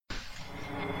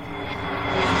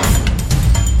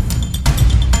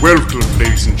Welcome,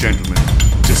 ladies and gentlemen,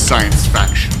 to Science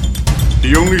Faction,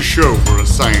 the only show where a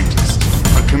scientist,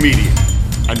 a comedian,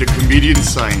 and a comedian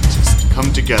scientist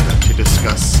come together to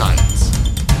discuss science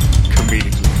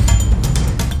comedically.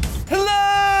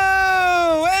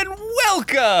 Hello and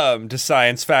welcome to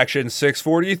Science Faction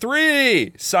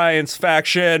 643. Science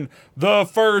Faction, the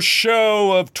first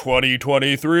show of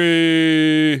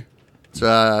 2023.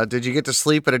 So, did you get to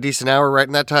sleep at a decent hour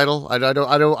writing that title? I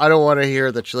don't want to hear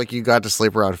that you got to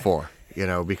sleep around 4,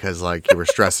 because you were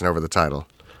stressing over the title.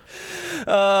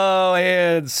 Oh,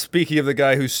 and speaking of the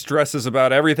guy who stresses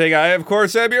about everything, I, of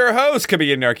course, am your host,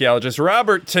 comedian and archaeologist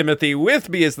Robert Timothy. With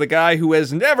me is the guy who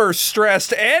has never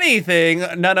stressed anything,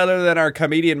 none other than our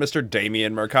comedian, Mr.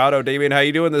 Damien Mercado. Damien, how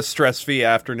you doing this stress-free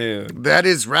afternoon? That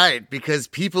is right, because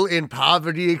people in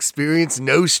poverty experience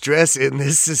no stress in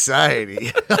this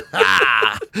society.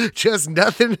 Just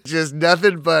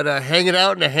nothing but hanging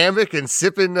out in a hammock and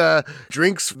sipping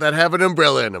drinks that have an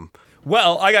umbrella in them.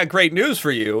 Well, I got great news for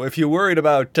you. If you're worried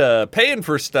about paying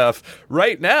for stuff,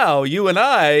 right now, you and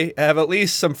I have at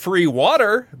least some free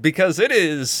water because it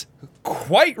is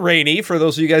quite rainy. For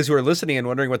those of you guys who are listening and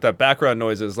wondering what that background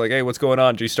noise is, hey, what's going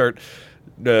on? Did you start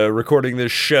recording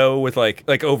this show with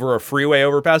like over a freeway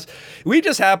overpass? We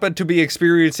just happen to be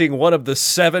experiencing one of the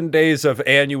 7 days of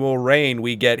annual rain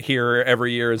we get here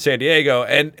every year in San Diego,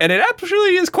 and it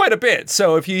actually is quite a bit.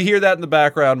 So if you hear that in the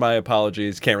background, my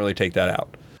apologies. Can't really take that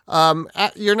out.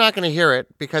 You're not going to hear it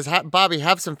because, Bobby,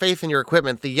 have some faith in your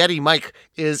equipment. The Yeti mic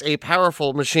is a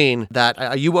powerful machine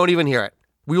that you won't even hear it.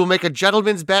 We will make a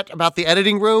gentleman's bet about the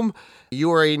editing room. You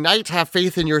are a knight, have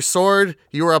faith in your sword.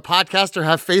 You are a podcaster,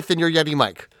 have faith in your Yeti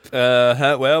mic.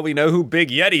 Well, we know who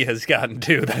Big Yeti has gotten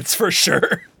to, that's for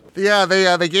sure. Yeah,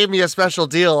 they gave me a special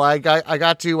deal. I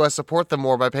got to support them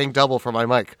more by paying double for my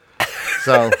mic.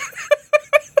 So...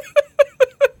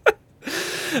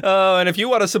 And if you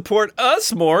want to support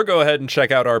us more, go ahead and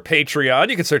check out our Patreon.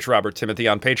 You can search Robert Timothy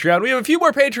on Patreon. We have a few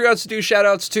more Patreons to do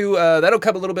shout-outs to. That'll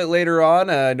come a little bit later on.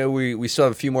 I know we still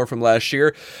have a few more from last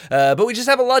year. But we just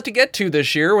have a lot to get to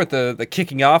this year with the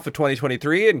kicking off of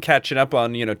 2023 and catching up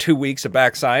on, 2 weeks of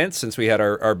back science since we had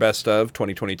our best of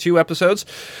 2022 episodes.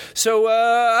 So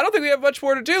I don't think we have much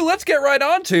more to do. Let's get right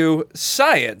on to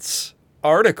science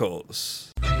articles.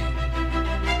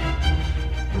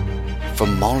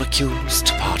 From molecules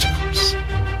to particles,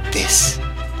 this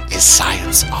is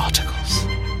Science Articles.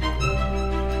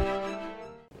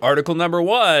 Article number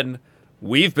 1,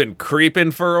 we've been creeping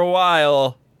for a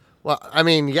while. Well,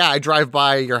 I drive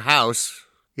by your house,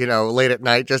 late at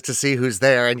night just to see who's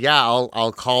there. And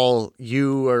I'll call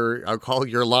you or I'll call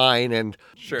your line and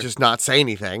just not say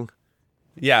anything.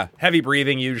 Yeah, heavy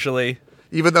breathing usually.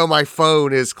 Even though my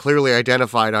phone is clearly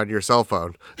identified on your cell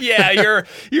phone. Yeah,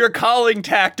 your calling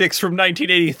tactics from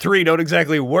 1983 don't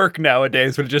exactly work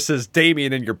nowadays when it just says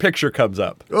Damien and your picture comes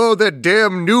up. Oh, that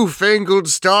damn newfangled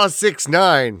star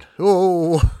 69.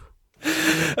 Oh.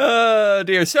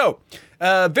 Dear. So,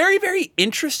 very, very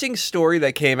interesting story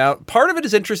that came out. Part of it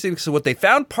is interesting because of what they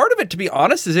found. Part of it, to be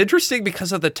honest, is interesting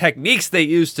because of the techniques they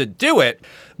used to do it.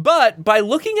 But by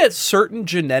looking at certain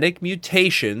genetic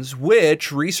mutations,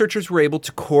 which researchers were able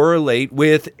to correlate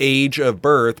with age of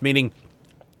birth, meaning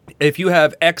if you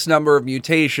have X number of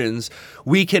mutations,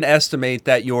 we can estimate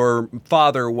that your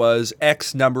father was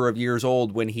X number of years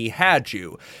old when he had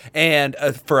you. And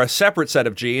for a separate set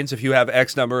of genes, if you have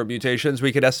X number of mutations,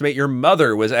 we could estimate your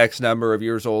mother was X number of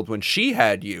years old when she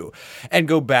had you, and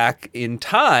go back in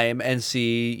time and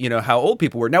see, how old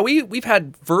people were. Now, we've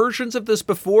had versions of this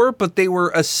before, but they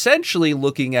were essentially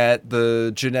looking at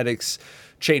the genetics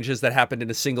changes that happened in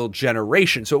a single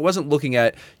generation. So it wasn't looking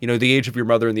at, the age of your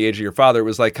mother and the age of your father. It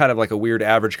was kind of like a weird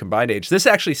average combined age. This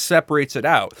actually separates it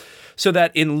out so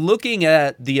that in looking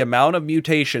at the amount of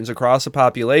mutations across a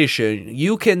population,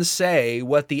 you can say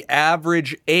what the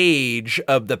average age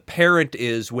of the parent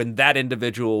is when that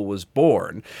individual was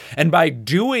born. And by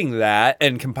doing that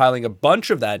and compiling a bunch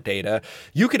of that data,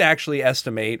 you can actually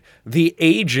estimate the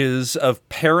ages of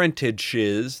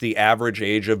parentages, the average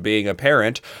age of being a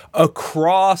parent,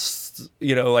 across,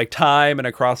 time and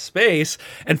across space,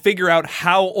 and figure out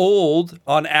how old,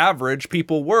 on average,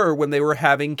 people were when they were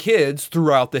having kids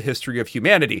throughout the history of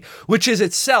humanity, which is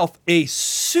itself a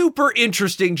super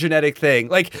interesting genetic thing.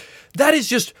 That is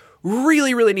just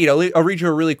really, really neat. I'll read you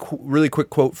a really quick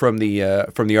quote from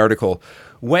the article.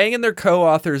 Wang and their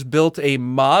co-authors built a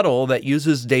model that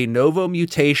uses de novo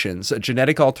mutations, a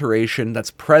genetic alteration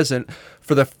that's present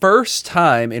for the first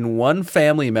time in one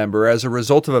family member as a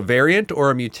result of a variant or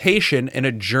a mutation in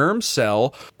a germ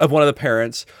cell of one of the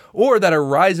parents, or that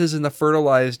arises in the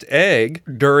fertilized egg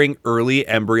during early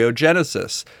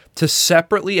embryogenesis, to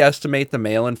separately estimate the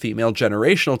male and female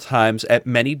generational times at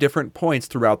many different points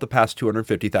throughout the past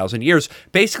 250,000 years.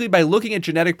 Basically, by looking at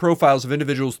genetic profiles of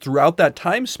individuals throughout that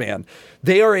time span,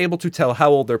 they are able to tell how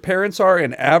old their parents are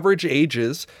and average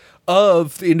ages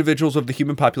of the individuals of the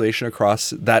human population across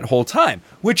that whole time,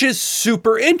 which is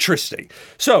super interesting.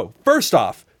 So, first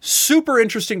off, super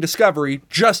interesting discovery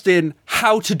just in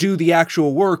how to do the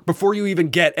actual work before you even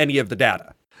get any of the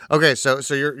data. Okay, so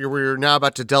we're now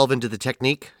about to delve into the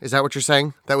technique. Is that what you're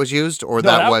saying that was used, or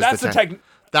that was the technique?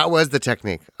 That was the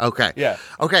technique. Okay. Yeah.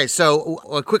 Okay. So,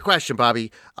 a quick question,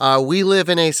 Bobby. We live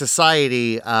in a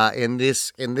society in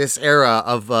this era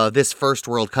of this first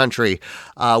world country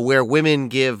where women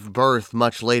give birth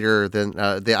much later than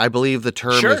I believe the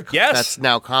term that's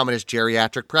now common is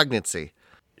geriatric pregnancy.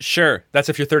 Sure. That's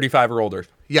if you're 35 or older.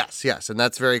 Yes, and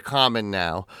that's very common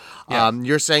now. Yeah.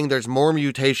 You're saying there's more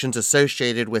mutations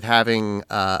associated with having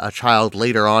a child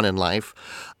later on in life.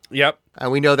 Yep.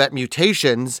 And we know that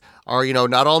mutations are,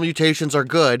 not all mutations are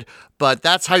good, but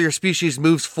that's how your species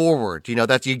moves forward.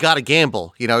 That's you got to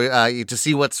gamble, to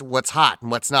see what's hot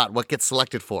and what's not, what gets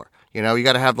selected for. You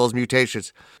got to have those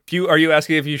mutations. Are you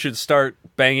asking if you should start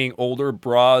banging older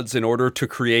broads in order to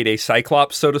create a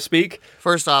cyclops, so to speak?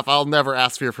 First off, I'll never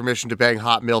ask for your permission to bang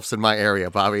hot MILFs in my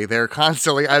area, Bobby. They're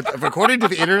constantly, according to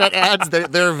the internet ads,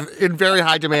 they're in very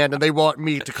high demand, and they want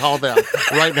me to call them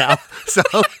right now. So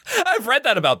I've read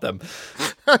that about them.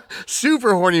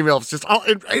 Super horny MILFs, just all,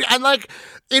 and like,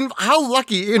 how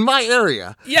lucky in my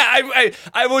area. Yeah,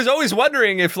 I was always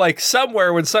wondering if, like,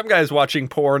 somewhere when some guy's watching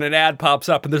porn, an ad pops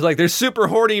up and there's super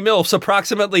horny MILFs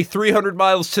approximately 300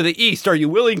 miles to the east. Are you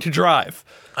willing to drive?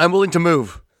 I'm willing to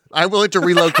move. I'm willing to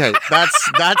relocate.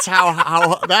 That's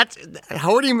how that's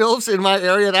horny MILFs in my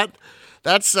area.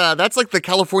 That's like the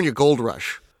California gold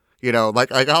rush.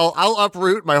 Like I'll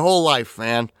uproot my whole life,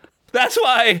 man. That's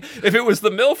why, if it was the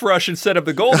MILF Rush instead of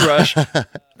the Gold Rush,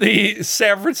 the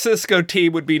San Francisco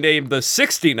team would be named the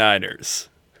 69ers.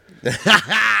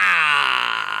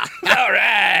 All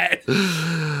right.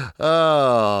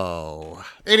 Oh.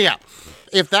 Anyhow,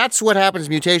 if that's what happens,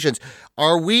 mutations,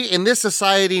 are we in this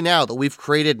society now that we've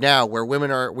created now where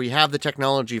we have the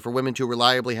technology for women to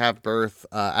reliably have birth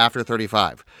after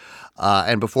 35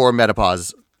 and before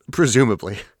menopause,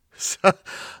 presumably? So,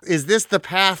 is this the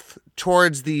path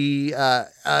towards the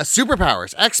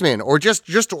superpowers, X-Men, or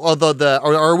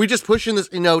or are we just pushing this?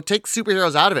 Take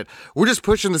superheroes out of it. We're just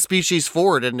pushing the species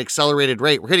forward at an accelerated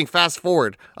rate. We're hitting fast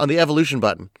forward on the evolution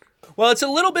button. Well, it's a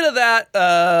little bit of that,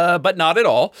 but not at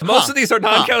all. Most of these are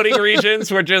non-coding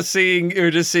regions. We're just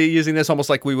using this almost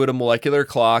like we would a molecular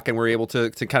clock, and we're able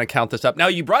to kind of count this up. Now,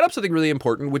 you brought up something really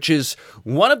important, which is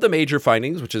one of the major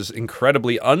findings, which is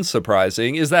incredibly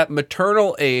unsurprising, is that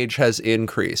maternal age has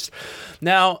increased.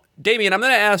 Now, Damien, I'm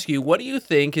going to ask you, what do you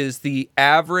think is the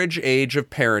average age of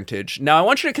parentage? Now, I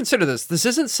want you to consider this. This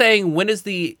isn't saying when is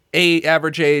the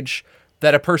average age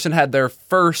that a person had their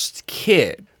first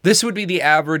kid. This would be the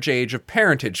average age of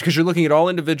parentage, because you're looking at all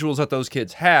individuals that those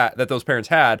parents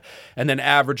had, and then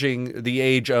averaging the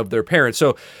age of their parents.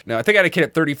 So now I think I had a kid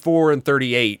at 34 and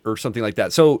 38 or something like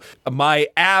that. So my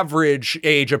average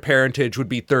age of parentage would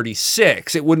be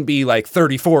 36. It wouldn't be like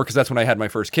 34 because that's when I had my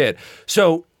first kid.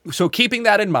 So keeping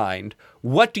that in mind,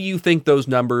 what do you think those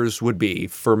numbers would be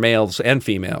for males and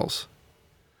females?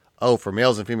 Oh, for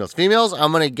males and females. Females,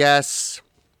 I'm going to guess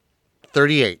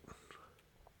 38.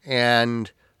 And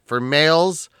for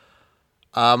males,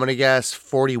 I'm going to guess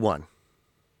 41.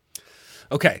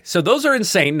 Okay, so those are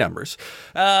insane numbers.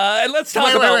 And let's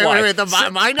talk about why.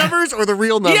 Wait. My numbers or the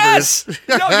real numbers? Yes!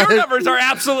 No, your numbers are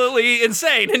absolutely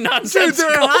insane and nonsensical.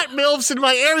 Dude, there are hot MILFs in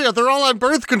my area. They're all on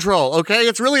birth control, okay?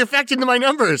 It's really affecting my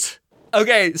numbers.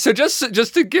 Okay, so just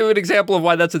to give an example of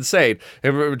why that's insane,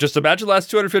 just imagine the last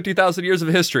 250,000 years of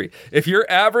history. If your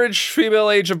average female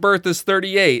age of birth is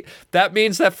 38, that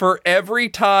means that for every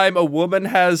time a woman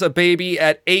has a baby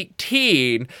at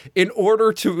 18, in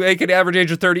order to make an average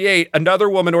age of 38, another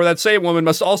woman or that same woman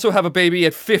must also have a baby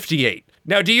at 58.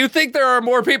 Now, do you think there are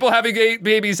more people having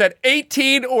babies at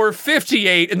 18 or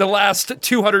 58 in the last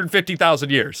 250,000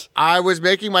 years? I was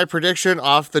making my prediction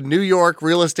off the New York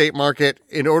real estate market.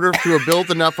 In order to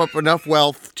build enough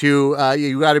wealth to,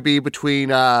 you got to be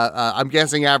between, I'm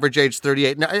guessing average age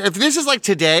 38. Now, if this is like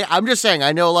today, I'm just saying,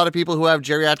 I know a lot of people who have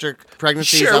geriatric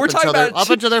pregnancies Sure, up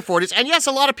until their 40s. And yes,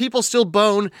 a lot of people still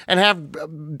bone and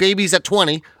have babies at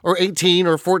 20 or 18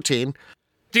 or 14.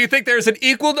 Do you think there's an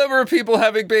equal number of people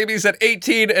having babies at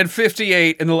 18 and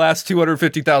 58 in the last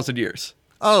 250,000 years?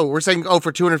 Oh, we're saying,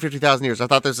 for 250,000 years. I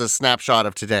thought this was a snapshot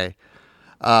of today.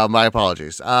 My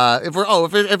apologies.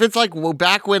 If it's like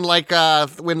back when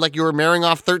you were marrying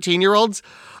off 13-year-olds,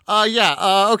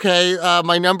 okay.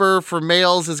 My number for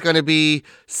males is going to be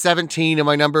 17, and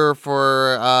my number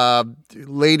for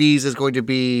ladies is going to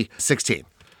be 16.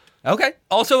 Okay.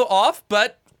 Also off,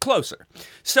 but closer.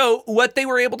 So what they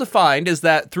were able to find is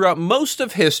that throughout most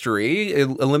of history,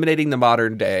 eliminating the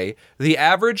modern day, the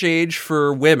average age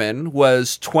for women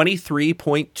was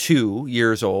 23.2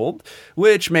 years old,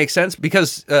 which makes sense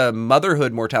because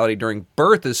motherhood mortality during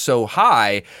birth is so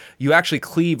high, you actually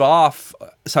cleave off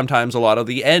sometimes a lot of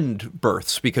the end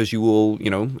births because you will,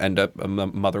 a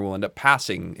mother will end up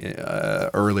passing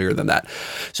earlier than that.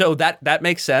 So that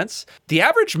makes sense. The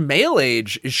average male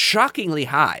age is shockingly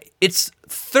high. It's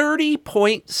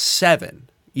 30.7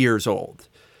 years old.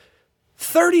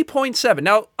 30.7.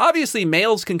 Now, obviously,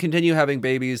 males can continue having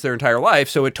babies their entire life,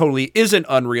 so it totally isn't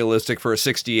unrealistic for a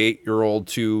 68-year-old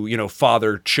to,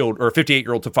 father children, or a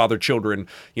 58-year-old to father children,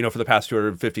 for the past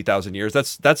 250,000 years.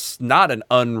 That's not an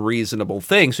unreasonable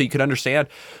thing, so you can understand.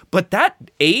 But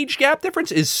that age gap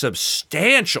difference is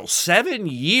substantial. 7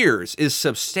 years is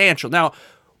substantial. Now,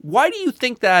 why do you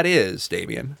think that is,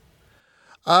 Damien?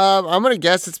 I'm going to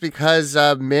guess it's because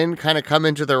men kind of come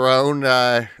into their own,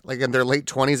 like in their late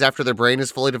 20s after their brain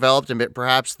is fully developed, and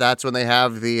perhaps that's when they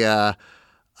have the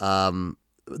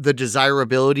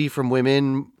desirability from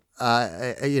women,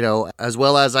 as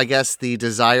well as, I guess, the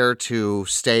desire to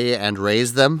stay and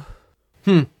raise them.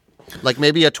 Like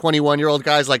maybe a 21-year-old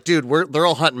guy's like, dude, they're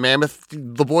all hunting mammoth.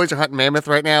 The boys are hunting mammoth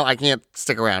right now. I can't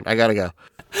stick around. I got to go.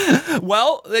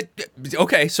 Well,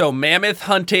 okay, so mammoth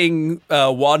hunting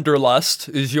wanderlust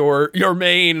is your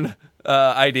main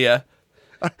idea.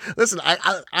 Listen,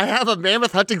 I have a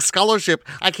mammoth hunting scholarship.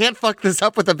 I can't fuck this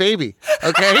up with a baby,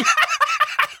 okay?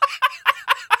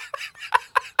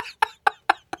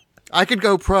 I could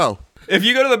go pro. If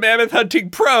you go to the mammoth hunting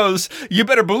pros, you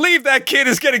better believe that kid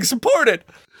is getting supported.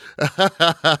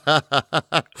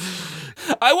 I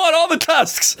want all the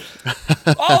tusks.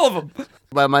 All of them.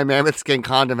 But my mammoth skin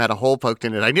condom had a hole poked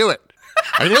in it. I knew it.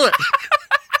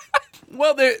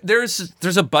 Well,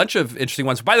 there's a bunch of interesting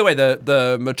ones. By the way,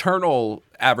 the maternal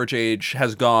average age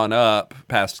has gone up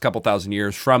past a couple thousand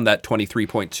years from that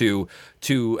 23.2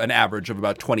 to an average of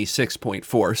about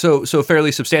 26.4. So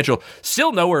fairly substantial.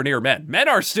 Still nowhere near men. Men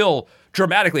are still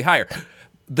dramatically higher.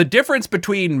 The difference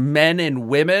between men and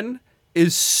women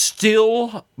is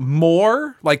still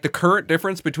more, like the current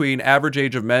difference between average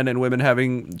age of men and women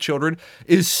having children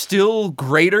is still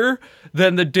greater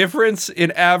than the difference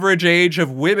in average age of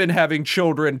women having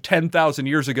children 10,000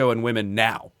 years ago and women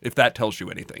now, if that tells you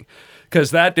anything.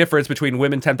 Because that difference between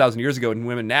women 10,000 years ago and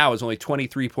women now is only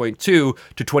 23.2 to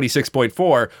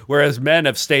 26.4, whereas men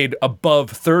have stayed above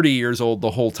 30 years old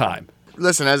the whole time.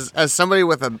 Listen, as somebody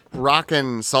with a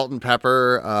rockin' salt and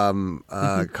pepper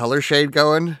color shade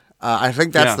going, I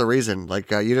think that's the reason.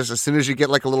 Like, you just, as soon as you get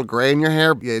like a little gray in your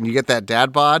hair and you get that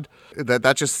dad bod,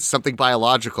 that's just something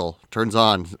biological turns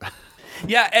on.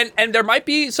 Yeah, and there might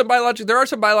be some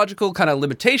biological kind of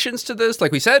limitations to this.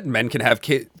 Like we said, men can have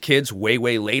kids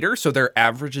way later, so their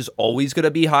average is always going to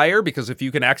be higher, because if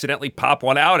you can accidentally pop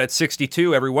one out at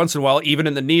 62 every once in a while, even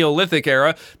in the Neolithic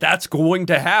era, that's going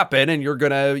to happen, and you're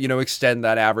going to, extend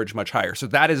that average much higher. So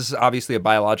that is obviously a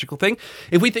biological thing.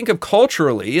 If we think of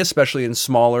culturally, especially in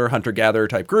smaller hunter-gatherer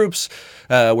type groups,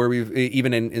 where we've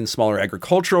even in smaller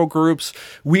agricultural groups,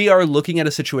 we are looking at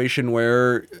a situation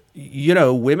where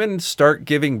women start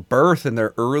giving birth in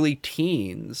their early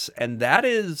teens, and that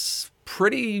is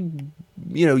pretty,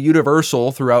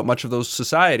 universal throughout much of those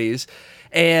societies.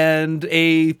 And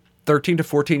a 13 to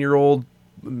 14-year-old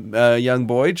young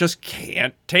boy just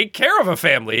can't take care of a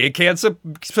family. It can't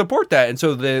support that. And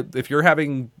so if you're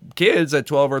having kids at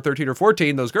 12 or 13 or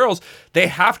 14, those girls, they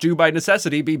have to, by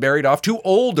necessity, be married off to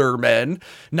older men,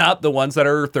 not the ones that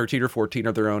are 13 or 14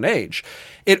 of their own age.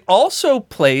 It also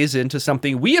plays into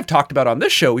something we have talked about on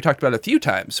this show. We talked about it a few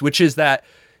times, which is that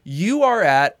you are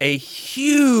at a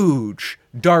huge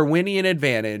Darwinian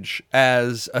advantage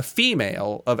as a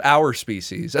female of our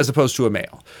species as opposed to a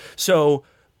male. So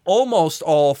almost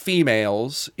all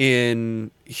females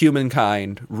in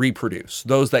humankind reproduce.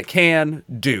 Those that can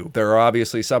do. There are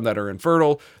obviously some that are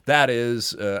infertile. That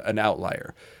is an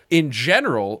outlier. In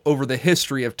general, over the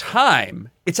history of time,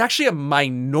 it's actually a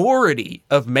minority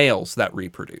of males that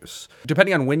reproduce.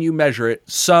 Depending on when you measure it,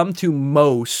 some to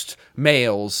most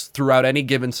males throughout any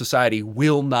given society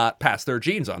will not pass their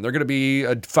genes on. They're going to be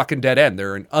a fucking dead end.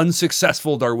 They're an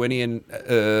unsuccessful Darwinian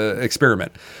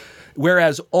experiment.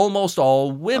 Whereas almost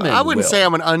all women I wouldn't will. say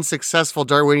I'm an unsuccessful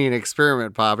Darwinian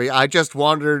experiment, Bobby. I just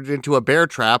wandered into a bear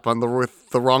trap with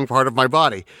the wrong part of my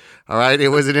body. All right? It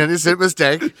was an innocent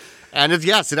mistake. And it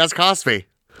has cost me.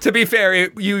 To be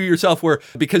fair, you yourself were,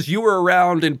 because you were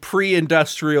around in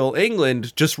pre-industrial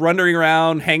England, just wandering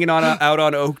around, hanging out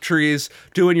on oak trees,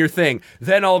 doing your thing.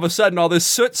 Then all of a sudden, all this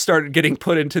soot started getting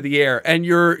put into the air, and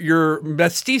your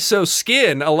mestizo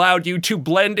skin allowed you to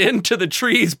blend into the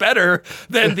trees better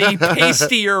than the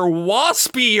pastier,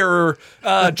 waspier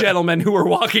gentlemen who were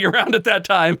walking around at that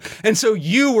time. And so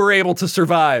you were able to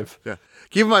survive. Yeah.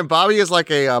 Keep in mind, Bobby is like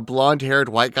a blonde-haired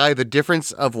white guy. The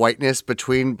difference of whiteness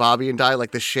between Bobby and I,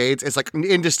 like the shades, is like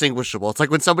indistinguishable. It's like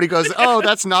when somebody goes, "Oh,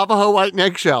 that's Navajo white and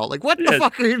eggshell." Like, what the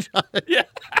fuck are you doing? Yeah.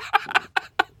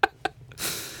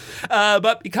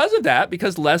 But because of that,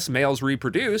 because less males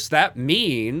reproduce, that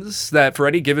means that for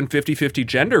any given 50-50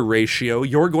 gender ratio,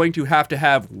 you're going to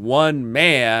have one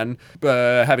man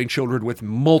having children with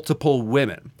multiple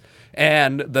women.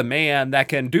 And the man that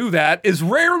can do that is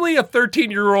rarely a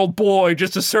 13-year-old boy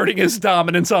just asserting his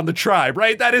dominance on the tribe,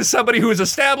 right? That is somebody who is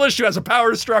established, who has a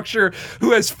power structure,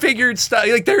 who has figured stuff.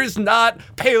 Like, there is not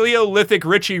Paleolithic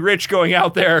Richie Rich going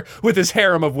out there with his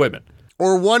harem of women.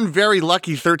 Or one very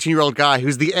lucky 13-year-old guy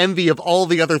who's the envy of all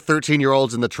the other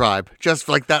 13-year-olds in the tribe. Just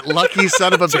like that lucky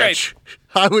son of a bitch. Right.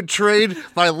 I would trade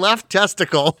my left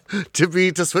testicle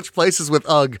to switch places with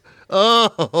Ugg.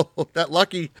 Oh, that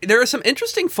lucky. There are some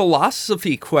interesting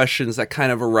philosophy questions that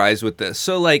kind of arise with this.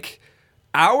 So, like,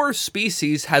 our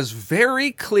species has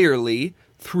very clearly,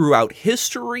 throughout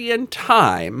history and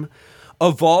time,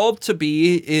 evolved to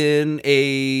be in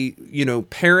a,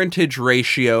 parentage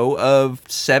ratio of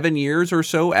 7 years or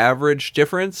so average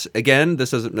difference. Again,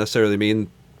 this doesn't necessarily mean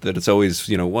that it's always,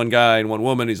 one guy and one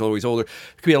woman, he's always older. There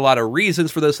could be a lot of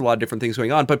reasons for this, a lot of different things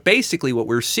going on. But basically what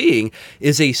we're seeing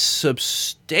is a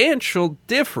substantial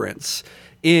difference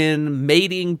in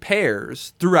mating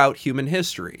pairs throughout human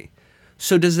history.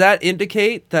 So does that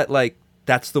indicate that, like,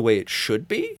 that's the way it should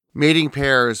be? Mating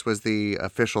pairs was the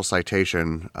official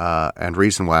citation and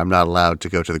reason why I'm not allowed to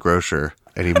go to the grocer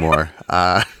anymore.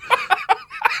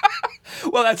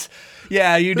 Well,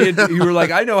 you did. You were like,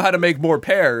 I know how to make more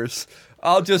pairs.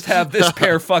 I'll just have this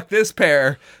pair fuck this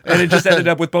pair. And it just ended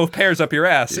up with both pairs up your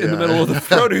ass in the middle of the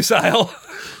produce aisle.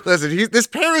 Listen, this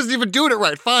pair isn't even doing it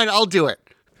right. Fine, I'll do it.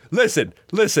 Listen,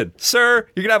 sir,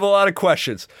 you're going to have a lot of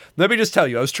questions. Let me just tell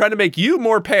you, I was trying to make you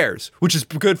more pairs, which is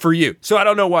good for you. So I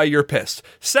don't know why you're pissed.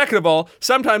 Second of all,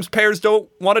 sometimes pairs don't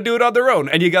want to do it on their own,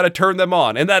 and you got to turn them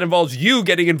on. And that involves you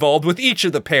getting involved with each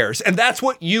of the pairs. And that's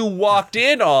what you walked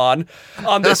in on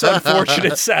this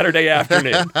unfortunate Saturday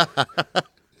afternoon.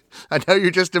 I know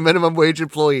you're just a minimum wage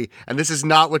employee, and this is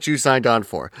not what you signed on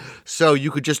for. So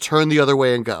you could just turn the other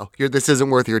way and go. This isn't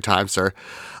worth your time, sir.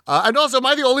 And also, am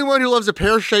I the only one who loves a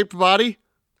pear-shaped body?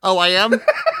 Oh, I am?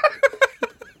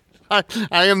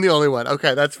 I am the only one.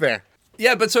 Okay, that's fair.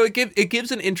 Yeah, but so it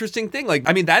gives an interesting thing. Like,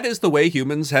 I mean, that is the way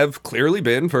humans have clearly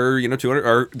been for, 200,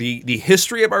 or the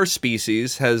history of our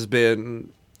species has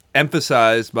been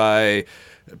emphasized by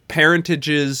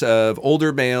parentages of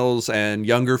older males and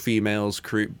younger females,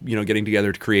 getting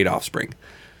together to create offspring.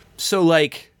 So,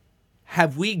 like,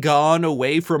 have we gone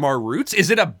away from our roots? Is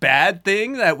it a bad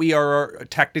thing that we are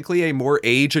technically a more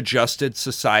age-adjusted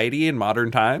society in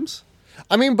modern times?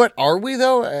 I mean, but are we,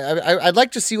 though? I'd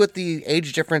like to see what the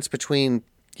age difference between,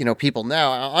 people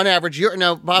now. On average,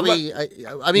 Bobby, I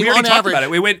mean, we already on talked average,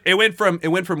 about it. It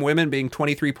went from women being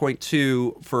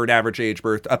 23.2 for an average age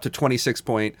birth up to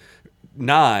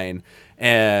 26.9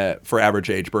 for average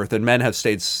age birth, and men have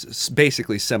stayed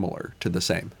basically similar to the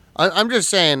same. I'm just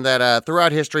saying that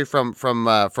throughout history, from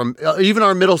even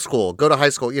our middle school, go to high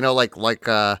school,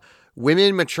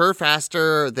 women mature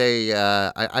faster. They,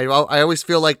 I always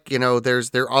feel like there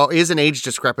is an age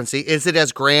discrepancy. Is it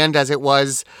as grand as it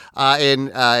was in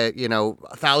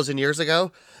 1,000 years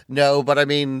ago? No, but I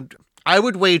mean, I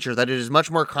would wager that it is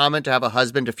much more common to have a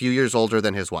husband a few years older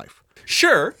than his wife.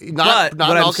 Sure, not in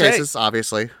all cases,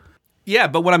 obviously. Yeah,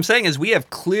 but what I'm saying is we have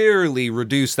clearly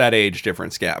reduced that age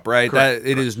difference gap, right? Correct. That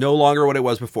it is no longer what it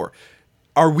was before.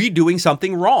 Are we doing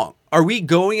something wrong? are we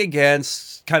going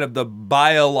against kind of the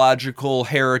biological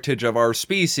heritage of our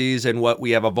species and what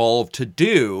we have evolved to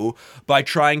do by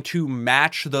trying to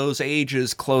match those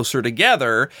ages closer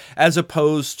together as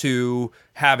opposed to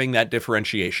having that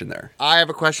differentiation there? I have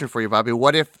a question for you, Bobby.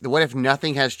 What if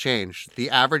nothing has changed? The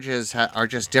averages are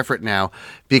just different now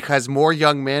because more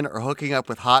young men are hooking up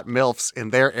with hot MILFs in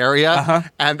their area,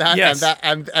 and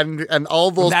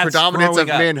all those That's predominance of growing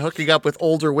up. men hooking up with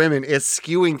older women is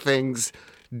skewing things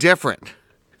different.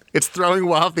 It's throwing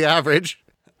off the average.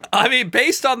 I mean,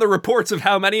 based on the reports of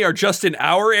how many are just in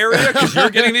our area, because you're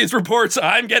getting these reports,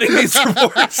 I'm getting these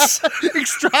reports.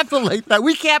 Extrapolate that.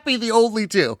 We can't be the only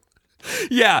two.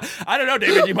 Yeah, I don't know,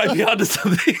 David, you might be onto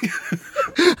something.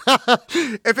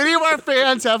 If any of our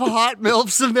fans have hot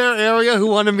MILFs in their area who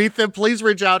want to meet them, please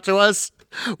reach out to us.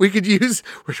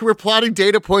 We're plotting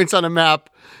data points on a map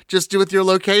just with your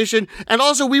location. And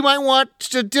also, we might want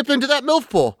to dip into that MILF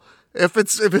pool if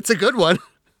it's a good one.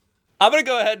 I'm going to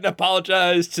go ahead and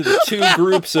apologize to the two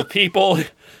groups of people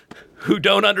who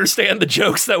don't understand the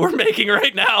jokes that we're making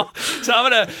right now. So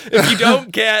I'm going to, if you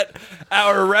don't get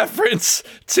our reference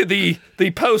to the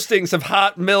postings of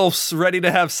hot MILFs ready to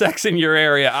have sex in your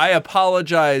area, I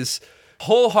apologize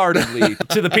wholeheartedly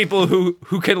to the people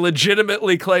who can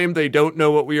legitimately claim they don't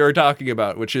know what we are talking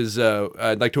about, which is,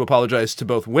 I'd like to apologize to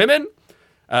both women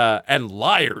and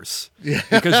liars.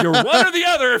 Because you're one or the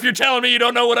other if you're telling me you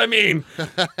don't know what I mean.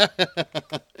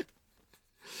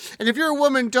 And if you're a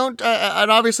woman, don't,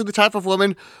 and obviously the type of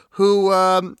woman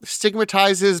who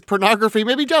stigmatizes pornography,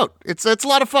 maybe don't. It's a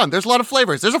lot of fun. There's a lot of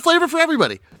flavors. There's a flavor for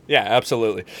everybody. Yeah,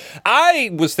 absolutely.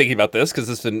 I was thinking about this because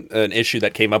this is an issue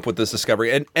that came up with this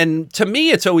discovery. And to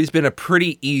me, it's always been a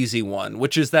pretty easy one,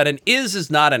 which is that an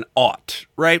is not an ought,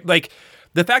 right? Like,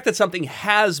 the fact that something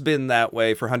has been that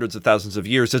way for hundreds of thousands of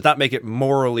years does not make it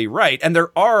morally right. And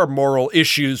there are moral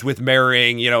issues with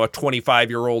marrying, a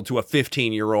 25-year-old to a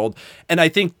 15-year-old. And I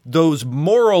think those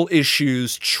moral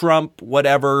issues trump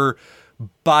whatever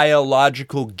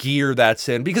biological gear that's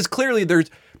in. Because clearly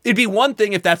it'd be one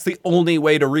thing if that's the only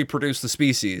way to reproduce the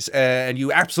species. And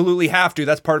you absolutely have to.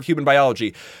 That's part of human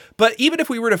biology. But even if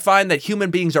we were to find that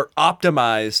human beings are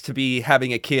optimized to be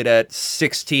having a kid at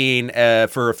 16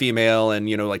 for a female and,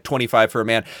 like 25 for a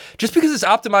man, just because it's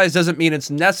optimized doesn't mean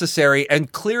it's necessary.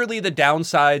 And clearly the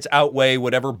downsides outweigh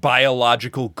whatever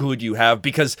biological good you have,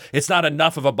 because it's not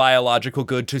enough of a biological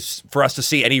good for us to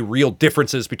see any real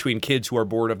differences between kids who are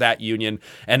born of that union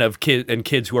and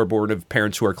kids who are born of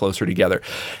parents who are closer together.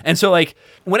 And so, like,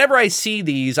 whenever I see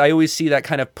these, I always see that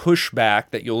kind of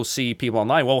pushback that you'll see people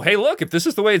online. Well, hey, look, if this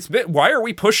is the way it's been, why are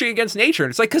we pushing against nature? And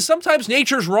it's like, because sometimes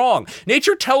nature's wrong.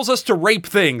 Nature tells us to rape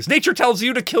things. Nature tells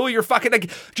you to kill your fucking...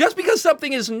 Like, just because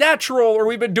something is natural or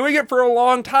we've been doing it for a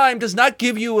long time does not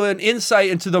give you an insight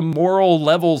into the moral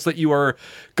levels that you are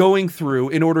going through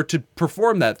in order to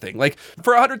perform that thing. Like,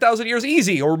 for 100,000 years,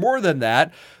 easy, or more than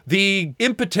that, the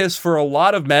impetus for a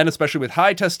lot of men, especially with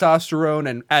high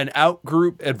testosterone and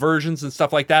out-group aversions and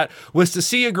stuff like that, was to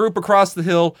see a group across the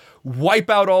hill, wipe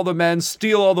out all the men,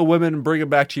 steal all the women, and bring them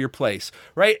back to your place,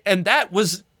 right? And that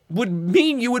would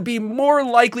mean you would be more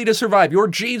likely to survive. Your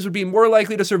genes would be more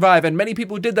likely to survive, and many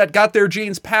people who did that got their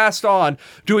genes passed on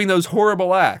doing those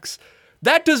horrible acts.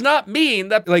 That does not mean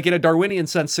that, like, in a Darwinian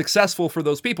sense, successful for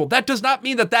those people. That does not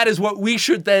mean that is what we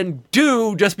should then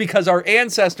do just because our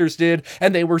ancestors did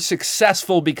and they were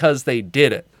successful because they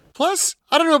did it. Plus,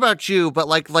 I don't know about you, but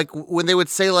like when they would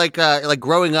say like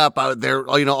growing up out there,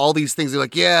 all these things, they're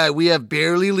like, yeah, we have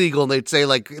barely legal. And they'd say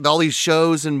like all these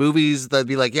shows and movies that'd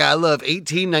be like, yeah, I love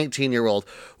 18, 19-year-old,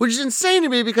 which is insane to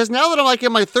me because now that I'm like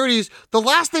in my 30s, the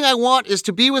last thing I want is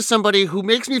to be with somebody who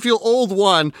makes me feel old.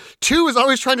 1, 2 is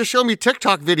always trying to show me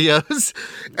TikTok videos.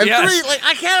 And yes. 3, like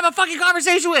I can't have a fucking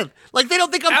conversation with. Like they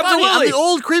don't think I'm Absolutely. funny. I'm the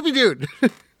old creepy dude.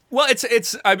 Well,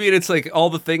 it's like all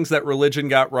the things that religion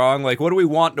got wrong. Like, what do we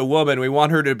want in a woman? We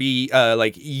want her to be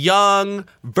like young,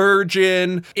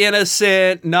 virgin,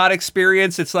 innocent, not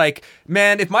experienced. It's like,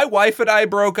 man, if my wife and I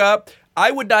broke up, I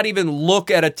would not even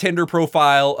look at a Tinder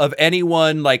profile of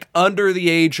anyone like under the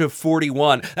age of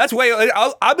 41. That's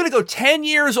I'm going to go 10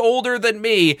 years older than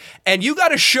me, and you got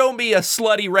to show me a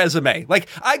slutty resume. Like,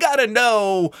 I got to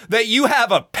know that you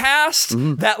have a past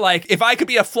that, like, if I could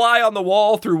be a fly on the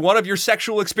wall through one of your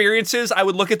sexual experiences, I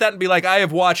would look at that and be like, I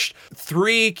have watched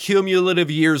 3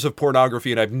 cumulative years of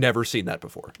pornography, and I've never seen that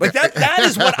before. Like, that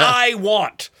is what I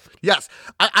want. Yes,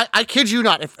 I kid you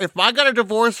not. If I got a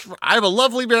divorce, I have a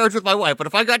lovely marriage with my wife, but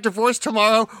if I got divorced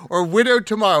tomorrow or widowed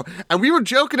tomorrow, and we were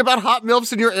joking about hot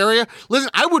MILFs in your area,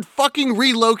 listen, I would fucking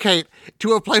relocate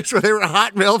to a place where there were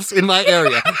hot MILFs in my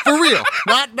area. For real.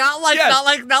 Not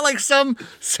like some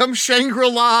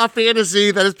Shangri-La fantasy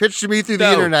that is pitched to me through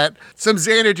the internet. Some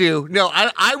Xanadu. No,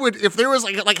 I would, if there was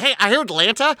like, hey, I hear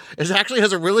Atlanta actually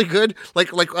has a really good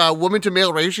like woman to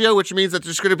male ratio, which means that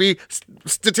there's going to be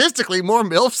statistically more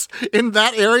MILFs in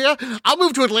that area. I'll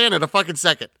move to Atlanta in a fucking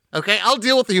second. Okay, I'll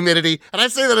deal with the humidity, and I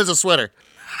say that as a sweater.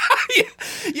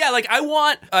 Yeah, like I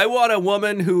want a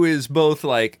woman who is both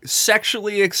like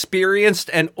sexually experienced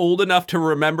and old enough to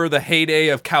remember the heyday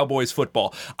of Cowboys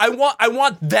football. I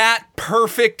want that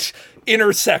perfect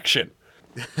intersection.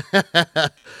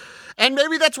 And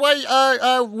maybe that's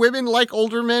why women like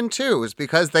older men too, is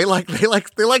because they like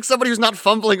somebody who's not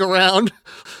fumbling around.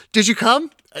 Did you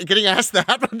come? Getting asked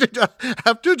that.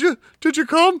 Did you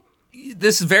come?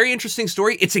 This is a very interesting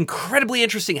story. It's incredibly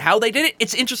interesting how they did it.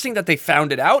 It's interesting that they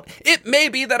found it out. It may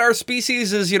be that our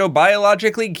species is,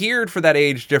 biologically geared for that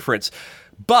age difference.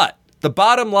 But the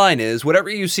bottom line is, whatever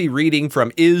you see reading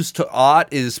from is to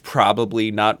ought is probably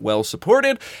not well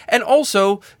supported. And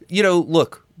also,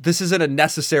 look, this isn't a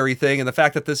necessary thing, and the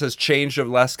fact that this has changed over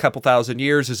the last couple thousand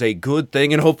years is a good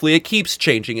thing, and hopefully it keeps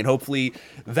changing, and hopefully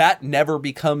that never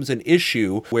becomes an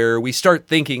issue where we start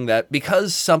thinking that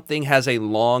because something has a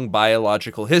long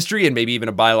biological history, and maybe even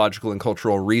a biological and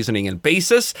cultural reasoning and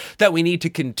basis, that we need to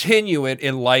continue it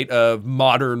in light of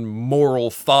modern moral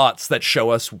thoughts that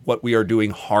show us what we are doing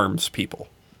harms people.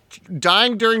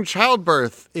 Dying during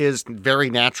childbirth is very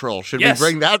natural. Should we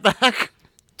bring that back?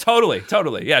 Totally.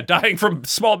 Yeah, dying from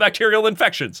small bacterial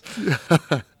infections.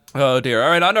 Oh, dear.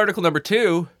 All right, on article number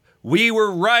 2. We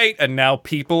were right, and now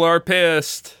people are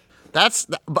pissed.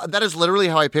 That is literally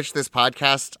how I pitched this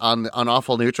podcast on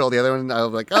Awful Neutral. The other one, I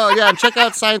was like, oh, yeah, and check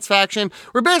out Science Faction.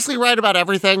 We're basically right about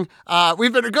everything.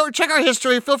 Go check our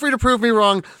history. Feel free to prove me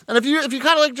wrong. And if you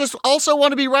kind of like just also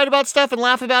want to be right about stuff and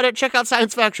laugh about it, check out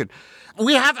Science Faction.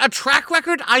 We have a track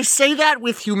record. I say that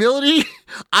with humility.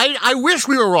 I wish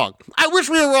we were wrong.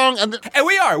 And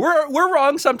we are. We're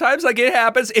wrong sometimes. Like, it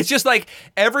happens. It's just like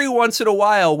every once in a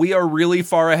while, we are really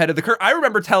far ahead of the curve. I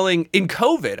remember telling in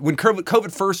COVID, when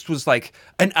COVID first was like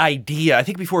an idea, I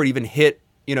think before it even hit,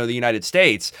 the United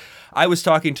States, I was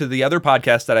talking to the other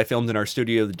podcast that I filmed in our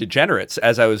studio, The Degenerates,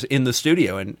 as I was in the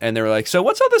studio. And they were like, so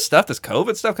what's all this stuff, this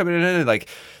COVID stuff coming in? And like,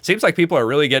 seems like people are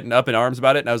really getting up in arms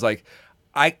about it. And I was like,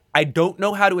 I don't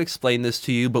know how to explain this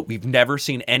to you, but we've never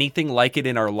seen anything like it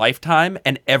in our lifetime,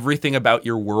 and everything about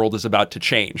your world is about to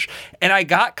change. And I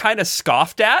got kind of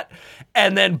scoffed at,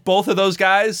 and then both of those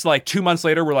guys, like 2 months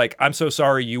later, were like, I'm so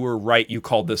sorry, you were right, you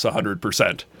called this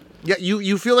 100%. Yeah,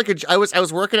 you feel like I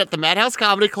was working at the Madhouse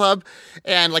Comedy Club,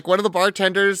 and like one of the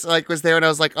bartenders like was there, and I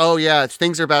was like, oh yeah,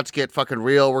 things are about to get fucking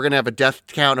real. We're gonna have a death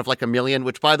count of like 1 million.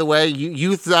 Which, by the way,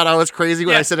 you thought I was crazy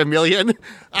when I said 1 million.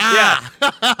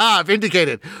 Yeah,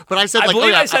 vindicated. But I said I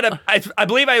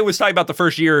believe I was talking about the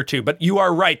first year or two, but you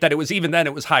are right that it was even then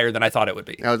it was higher than I thought it would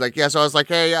be. I was like, yeah. So I was like,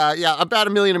 hey, about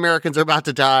 1 million Americans are about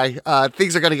to die.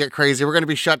 Things are gonna get crazy. We're gonna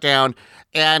be shut down.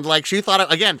 And like she thought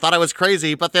I was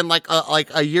crazy, but then like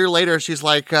a year later, she's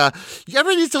like, "You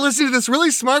ever need to listen to this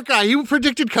really smart guy? He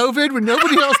predicted COVID when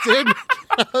nobody else did."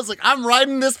 I was like, "I'm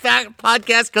riding this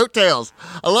podcast coattails.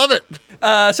 I love it."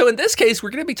 So in this case, we're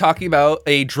going to be talking about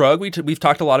a drug we've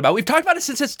talked a lot about. We've talked about it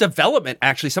since its development,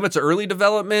 actually. Some of its early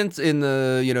development in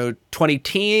the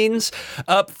 20-teens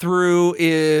up through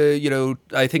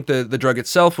I think the drug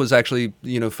itself was actually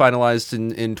finalized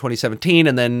in 2017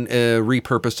 and then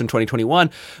repurposed in 2021.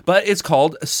 But it's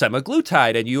called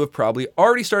semaglutide, and you have probably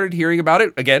already started hearing about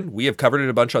it. Again, we have covered it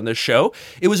a bunch on this show.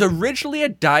 It was originally a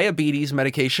diabetes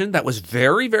medication that was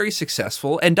very, very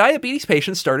successful, and diabetes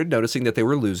patients started noticing that they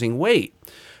were losing weight.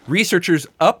 Researchers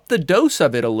upped the dose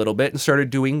of it a little bit and started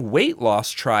doing weight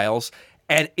loss trials,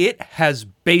 and it has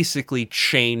basically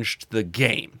changed the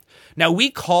game. Now, we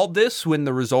called this when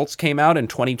the results came out in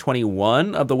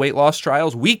 2021 of the weight loss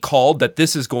trials. We called that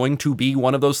this is going to be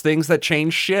one of those things that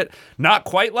change shit. Not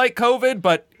quite like COVID,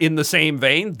 but in the same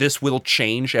vein, this will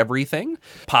change everything,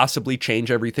 possibly change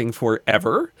everything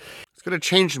forever. It's going to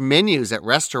change menus at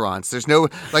restaurants. There's no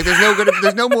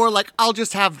more like, I'll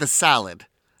just have the salad.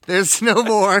 There's no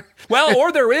more. Well,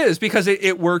 or there is, because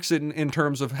it works in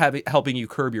terms of helping you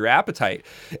curb your appetite.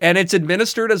 And it's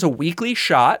administered as a weekly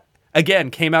shot.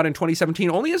 Again, came out in 2017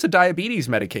 only as a diabetes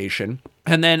medication,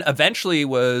 and then eventually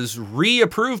was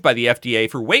reapproved by the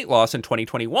FDA for weight loss in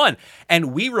 2021.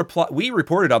 And we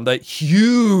reported on the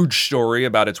huge story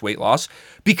about its weight loss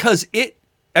because it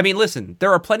I mean, listen,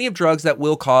 there are plenty of drugs that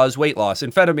will cause weight loss.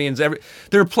 Amphetamines,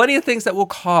 there are plenty of things that will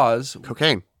cause...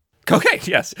 Cocaine,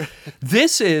 yes.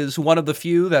 This is one of the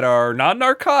few that are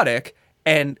non-narcotic,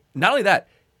 and not only that,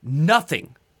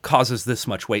 nothing causes this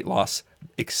much weight loss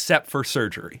except for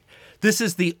surgery. This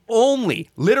is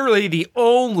literally the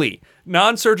only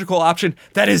non-surgical option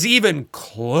that is even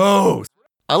close.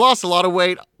 I lost a lot of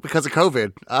weight because of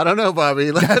COVID. I don't know,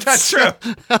 Bobby. That's true.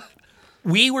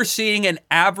 We were seeing an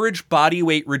average body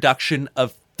weight reduction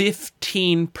of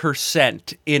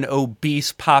 15% in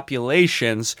obese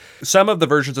populations. Some of the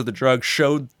versions of the drug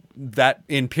showed that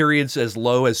in periods as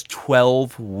low as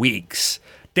 12 weeks.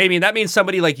 Damien, that means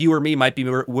somebody like you or me might be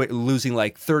losing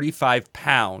like 35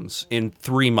 pounds in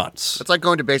 3 months. It's like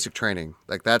going to basic training.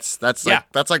 Like that's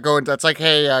like going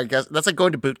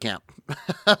to boot camp.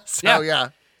 So yeah.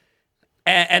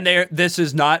 And this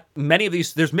is not, many of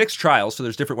these, there's mixed trials, so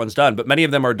there's different ones done, but many of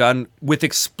them are done with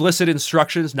explicit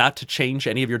instructions not to change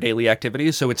any of your daily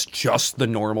activities, so it's just the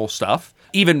normal stuff.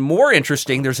 Even more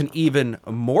interesting, there's an even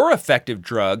more effective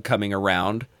drug coming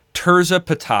around,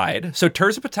 tirzepatide. So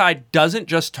tirzepatide doesn't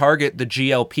just target the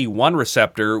GLP-1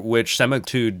 receptor, which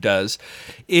semaglutide does.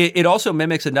 It also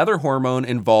mimics another hormone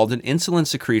involved in insulin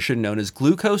secretion known as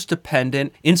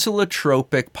glucose-dependent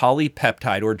insulotropic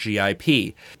polypeptide, or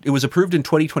GIP. It was approved in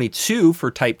 2022 for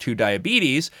type 2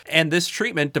 diabetes, and this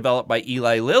treatment, developed by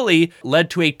Eli Lilly, led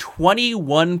to a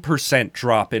 21%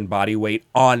 drop in body weight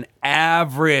on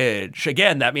average.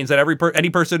 Again, that means that any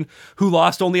person who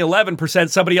lost only 11%,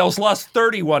 somebody else lost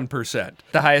 31%.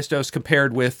 The highest dose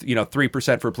compared with,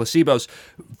 3% for placebos.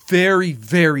 Very,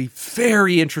 very,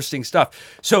 very interesting stuff.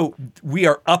 So we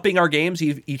are upping our games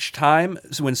each time.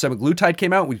 So when semaglutide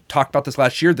came out, we talked about this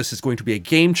last year. This is going to be a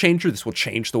game changer. This will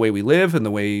change the way we live and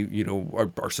the way,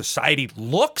 our society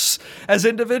looks as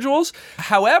individuals.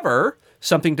 However,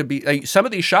 some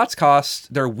of these shots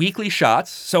they're weekly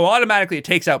shots. So automatically it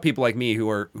takes out people like me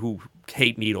who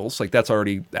hate needles. Like, that's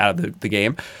already out of the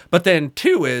game. But then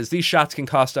 2 is these shots can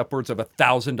cost upwards of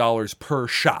 $1,000 per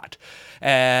shot.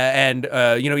 And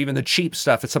even the cheap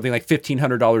stuff, it's something like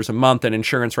 $1,500 a month, and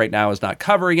insurance right now is not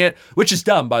covering it, which is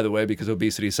dumb, by the way, because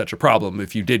obesity is such a problem.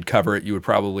 If you did cover it, you would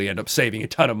probably end up saving a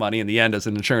ton of money in the end as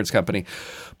an insurance company.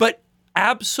 But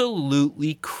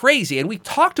absolutely crazy. And we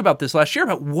talked about this last year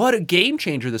about what a game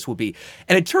changer this will be.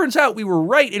 And it turns out we were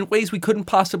right in ways we couldn't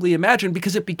possibly imagine,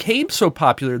 because it became so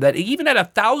popular that even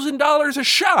at $1,000 a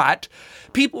shot,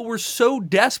 people were so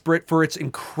desperate for its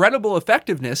incredible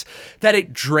effectiveness that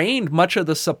it drained much of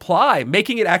the supply,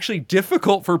 making it actually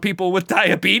difficult for people with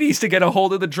diabetes to get a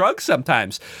hold of the drug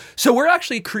sometimes. So we're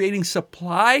actually creating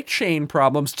supply chain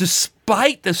problems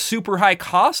despite the super high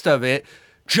cost of it,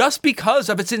 just because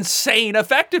of its insane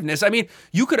effectiveness. I mean,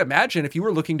 you could imagine if you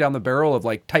were looking down the barrel of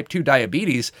like type 2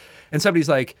 diabetes and somebody's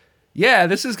like, yeah,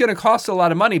 this is going to cost a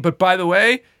lot of money, but by the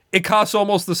way, it costs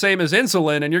almost the same as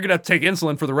insulin, and you're going to have to take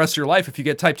insulin for the rest of your life if you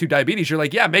get type 2 diabetes. You're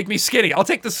like, yeah, make me skinny. I'll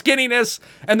take the skinniness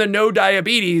and the no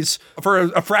diabetes for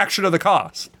a fraction of the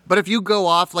cost. But if you go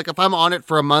off, like if I'm on it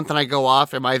for a month and I go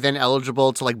off, am I then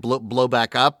eligible to like blow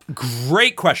back up?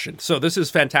 Great question. So this is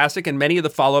fantastic. And many of the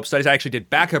follow-up studies, I actually did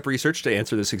backup research to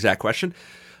answer this exact question.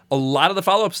 A lot of the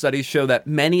follow-up studies show that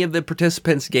many of the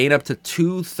participants gain up to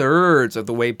 2/3 of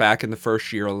the weight back in the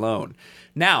first year alone.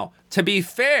 Now, to be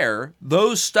fair,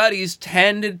 those studies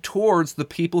tended towards the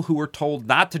people who were told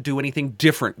not to do anything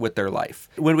different with their life.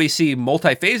 When we see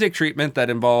multiphasic treatment that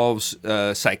involves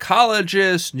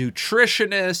psychologists,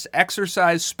 nutritionists,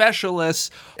 exercise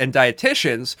specialists, and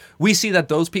dietitians, we see that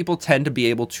those people tend to be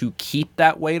able to keep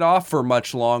that weight off for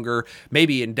much longer,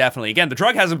 maybe indefinitely. Again, the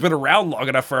drug hasn't been around long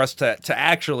enough for us to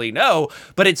actually know,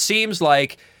 but it seems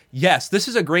like, yes, this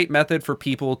is a great method for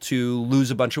people to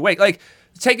lose a bunch of weight. Like,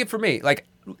 take it from me. Like,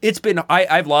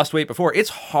 I've lost weight before. It's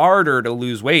harder to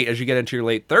lose weight as you get into your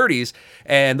late 30s.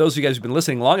 And those of you guys who've been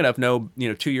listening long enough know,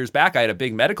 2 years back, I had a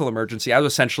big medical emergency. I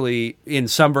was essentially in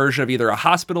some version of either a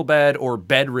hospital bed or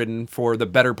bedridden for the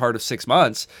better part of 6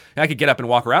 months. And I could get up and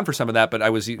walk around for some of that, but I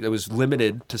was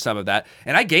limited to some of that.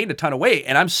 And I gained a ton of weight,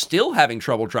 and I'm still having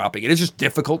trouble dropping it. It's just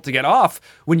difficult to get off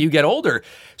when you get older.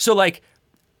 So, like,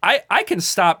 I can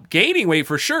stop gaining weight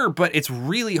for sure, but it's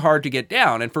really hard to get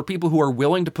down. And for people who are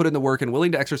willing to put in the work and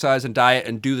willing to exercise and diet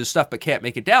and do this stuff but can't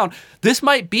make it down, this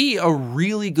might be a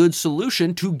really good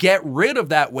solution to get rid of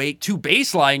that weight, to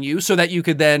baseline you so that you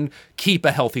could then keep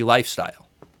a healthy lifestyle.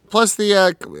 Plus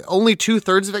the only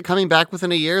 2/3 of it coming back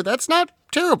within a year, that's not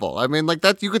terrible. I mean, like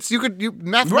that you could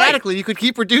mathematically, right, you could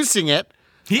keep reducing it.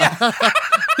 Yeah.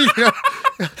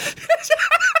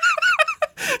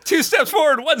 2 steps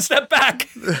forward, 1 step back.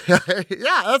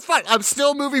 Yeah, that's fine. I'm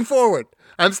still moving forward.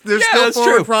 There's still that's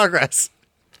forward true. progress.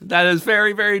 That is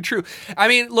very, very true. I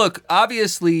mean, look,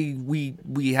 obviously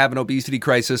we have an obesity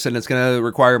crisis and it's going to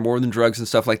require more than drugs and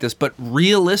stuff like this. But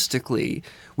realistically,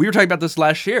 we were talking about this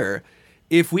last year.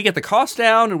 If we get the cost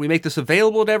down and we make this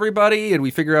available to everybody and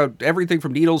we figure out everything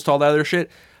from needles to all that other shit,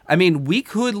 I mean, we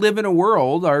could live in a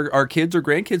world, our kids or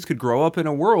grandkids could grow up in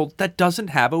a world that doesn't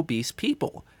have obese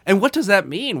people. And what does that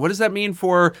mean? What does that mean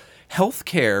for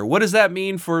healthcare? What does that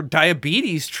mean for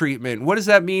diabetes treatment? What does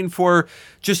that mean for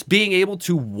just being able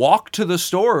to walk to the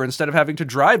store instead of having to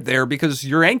drive there because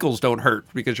your ankles don't hurt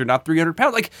because you're not 300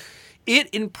 pounds? Like,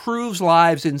 it improves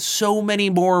lives in so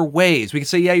many more ways. We can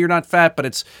say, yeah, you're not fat, but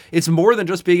it's more than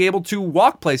just being able to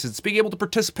walk places. It's being able to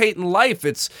participate in life.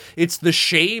 It's the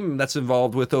shame that's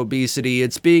involved with obesity.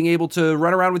 It's being able to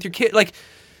run around with your kid. Like,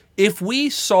 if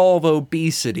we solve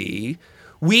obesity,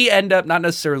 we end up not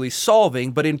necessarily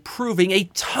solving, but improving a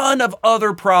ton of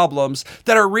other problems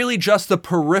that are really just the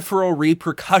peripheral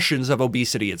repercussions of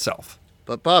obesity itself.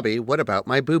 But Bobby, what about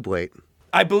my boob weight?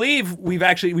 I believe we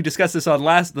discussed this on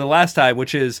the last time,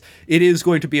 which is it is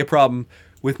going to be a problem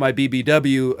with my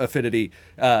BBW affinity.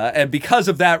 And because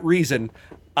of that reason,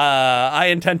 I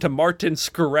intend to Martin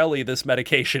Scarelli this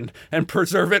medication and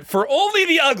preserve it for only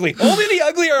the ugly. Only the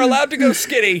ugly are allowed to go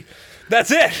skinny.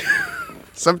 That's it.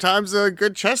 Sometimes a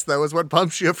good chest, though, is what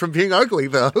bumps you from being ugly,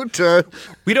 though.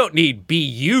 We don't need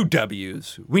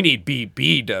BUWs. We need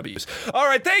BBWs. All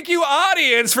right, thank you,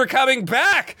 audience, for coming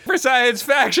back for Science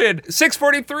Faction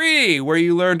 643, where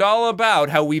you learned all about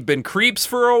how we've been creeps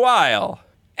for a while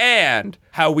and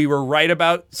how we were right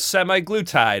about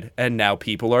semaglutide, and now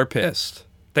people are pissed.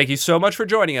 Thank you so much for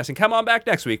joining us, and come on back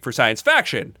next week for Science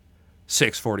Faction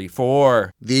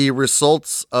 644. The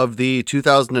results of the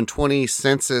 2020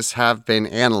 census have been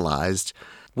analyzed.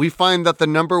 We find that the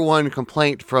number one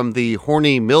complaint from the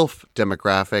horny MILF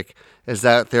demographic is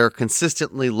that they're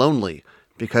consistently lonely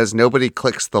because nobody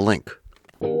clicks the link.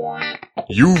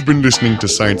 You've been listening to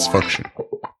Science Faction.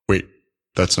 Wait,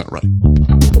 that's not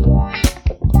right.